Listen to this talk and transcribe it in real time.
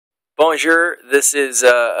Bonjour, this is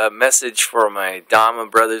a message for my Dhamma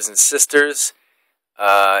Brothers and Sisters.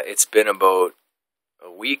 It's been about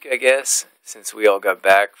a week, I guess, since we all got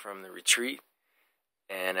back from the retreat,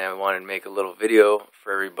 and I wanted to make a little video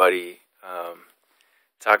for everybody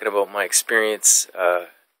talking about my experience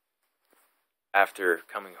after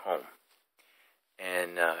coming home,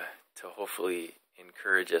 and to hopefully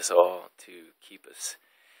encourage us all to keep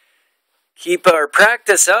our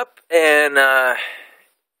practice up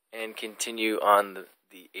and continue on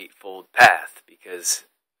the Eightfold Path, because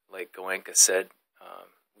like Goenka said,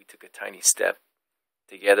 we took a tiny step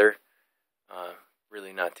together,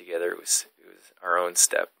 really not together, it was our own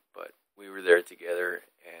step, but we were there together,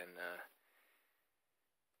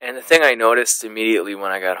 and the thing I noticed immediately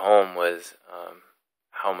when I got home was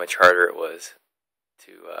how much harder it was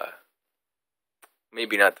to,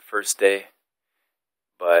 maybe not the first day,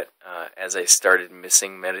 but as I started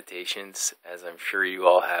missing meditations, as I'm sure you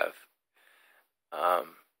all have,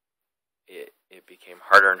 it became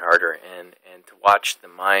harder and harder, and to watch the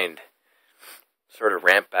mind sort of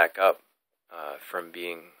ramp back up from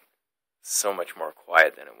being so much more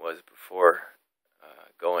quiet than it was before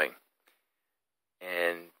going,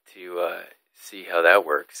 and to see how that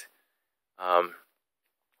works.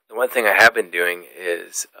 The one thing I have been doing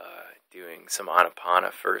is doing some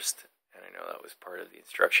Anapana first, and I know that was part of the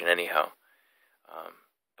instruction anyhow.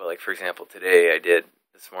 But like, for example,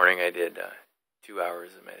 this morning I did 2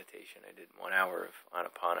 hours of meditation. I did 1 hour of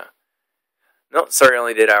Anapana. No, sorry, I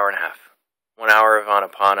only did an hour and a half. 1 hour of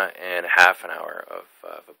Anapana and half an hour of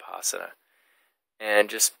Vipassana. And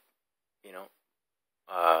just,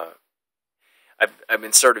 I've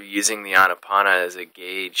been sort of using the Anapana as a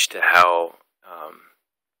gauge to how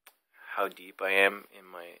deep I am in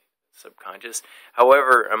my subconscious.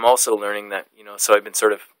 However, I'm also learning that, so I've been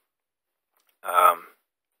sort of,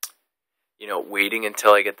 waiting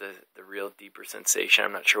until I get the real deeper sensation.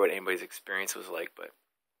 I'm not sure what anybody's experience was like, but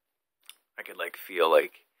I could feel the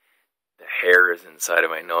hairs inside of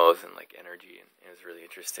my nose and energy, and it was really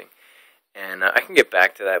interesting. And I can get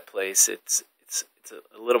back to that place. It's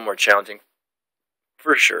a little more challenging,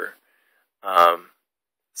 for sure.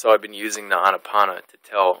 So I've been using the Anapana to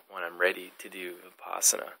tell when I'm ready to do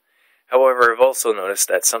Vipassana. However, I've also noticed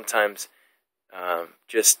that sometimes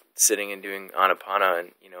just sitting and doing Anapana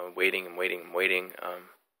and waiting,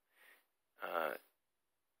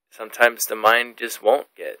 sometimes the mind just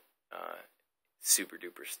won't get super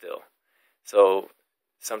duper still. So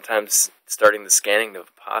sometimes starting the scanning, the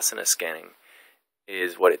Vipassana scanning,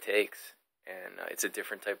 is what it takes, and it's a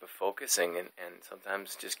different type of focusing, and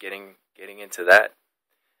sometimes just getting into that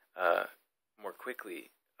more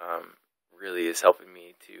quickly really is helping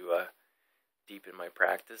me to deepen my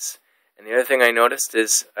practice. And the other thing I noticed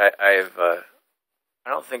is I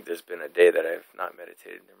don't think there's been a day that I've not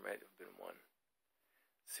meditated. There might have been one.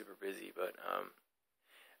 Super busy, but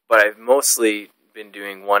I've mostly been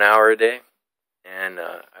doing 1 hour a day, and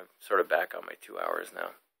I'm sort of back on my 2 hours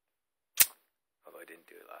now. Although I didn't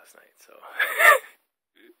do it last night, so.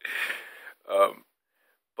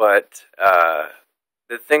 But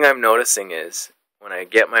the thing I'm noticing is when I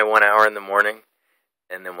get my 1 hour in the morning,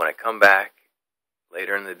 and then when I come back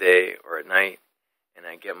later in the day or at night, and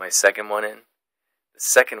I get my second one in, the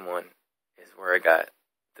second one is where I got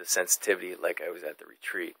the sensitivity like I was at the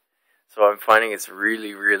retreat. So I'm finding it's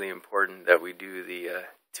really, really important that we do the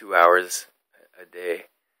 2 hours a day,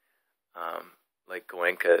 like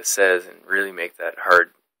Goenka says, and really make that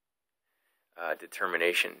hard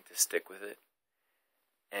determination to stick with it.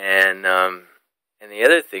 And the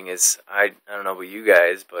other thing is, I don't know about you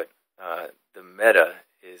guys, but the metta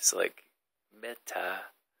is metta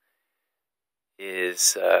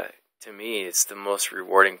is, to me, it's the most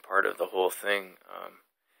rewarding part of the whole thing,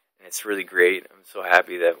 and it's really great. I'm so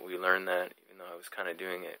happy that we learned that, even though I was kind of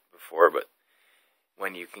doing it before. But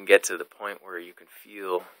when you can get to the point where you can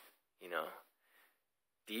feel,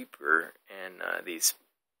 deeper, and these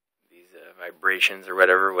vibrations or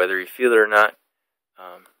whatever, whether you feel it or not,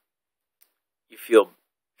 you feel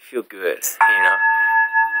good,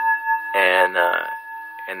 and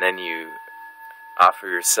then you offer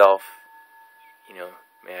yourself,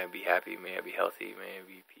 may I be happy, may I be healthy, may I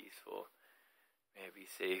be peaceful, may I be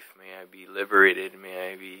safe, may I be liberated,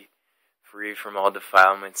 may I be free from all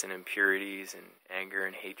defilements and impurities and anger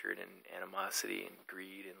and hatred and animosity and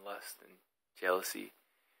greed and lust and jealousy.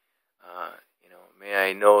 May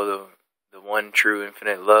I know the one true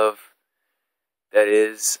infinite love that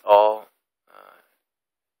is all.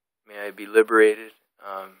 May I be liberated.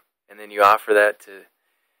 And then you offer that to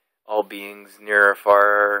all beings, near or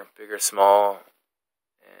far, big or small,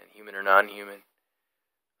 and human or non-human.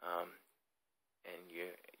 And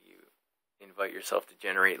you invite yourself to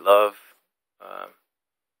generate love.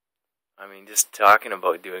 I mean, just talking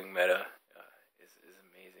about doing metta is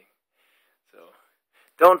amazing. So,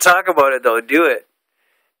 don't talk about it though, do it.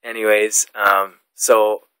 Anyways,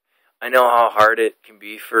 so I know how hard it can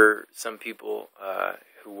be for some people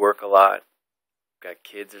who work a lot, got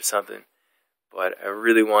kids or something, but I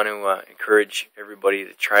really want to encourage everybody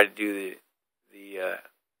to try to do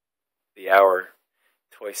the hour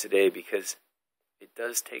twice a day, because it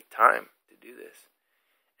does take time to do this.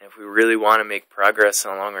 And if we really want to make progress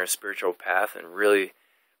along our spiritual path and really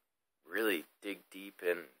dig deep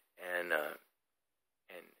and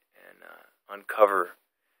uncover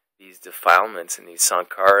these defilements and these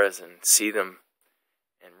sankharas and see them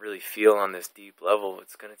and really feel on this deep level,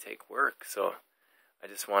 it's going to take work. So I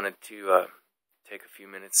just wanted to take a few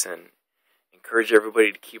minutes and encourage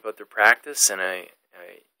everybody to keep up their practice. And I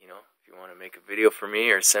you know, if you want to make a video for me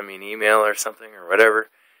or send me an email or something or whatever,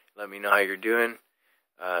 let me know how you're doing.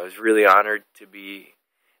 I was really honored to be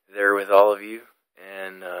there with all of you,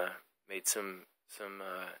 and made some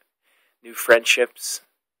new friendships,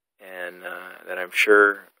 and that I'm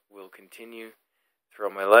sure will continue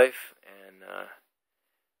throughout my life. And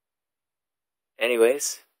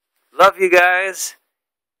anyways, love you guys.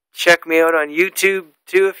 Check me out on YouTube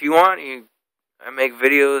too if you want. I make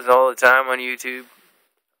videos all the time on YouTube.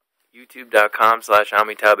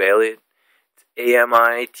 YouTube.com/Amitabh Elliott.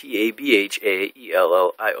 AmitabhaElliott.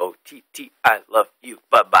 I love you.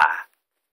 Bye-bye.